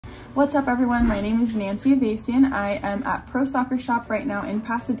What's up everyone, my name is Nancy Avesyan. I am at Pro Soccer Shop right now in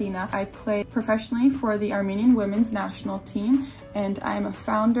Pasadena. I play professionally for the Armenian Women's National Team and I am a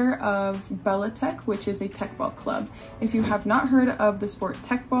founder of Tech, which is a Teqball club. If you have not heard of the sport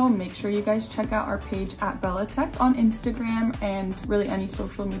Teqball, make sure you guys check out our page at Tech on Instagram and really any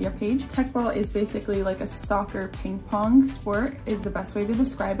social media page. Teqball is basically like a soccer ping pong sport is the best way to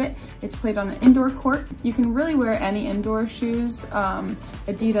describe it. It's played on an indoor court. You can really wear any indoor shoes,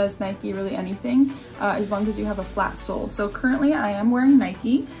 Adidas, Nike, really anything, as long as you have a flat sole. So currently I am wearing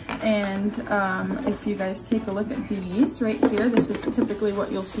Nike, and if you guys take a look at these right here, this is typically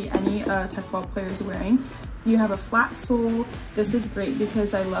what you'll see any Teqball players wearing. You have a flat sole. This is great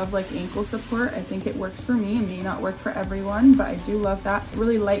because I love like ankle support. I think it works for me. It may not work for everyone, but I do love that.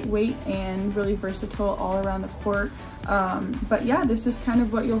 Really lightweight and really versatile all around the court. But yeah, this is kind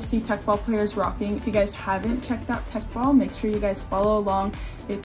of what you'll see Teqball players rocking. If you guys haven't checked out Teqball, make sure you guys follow along.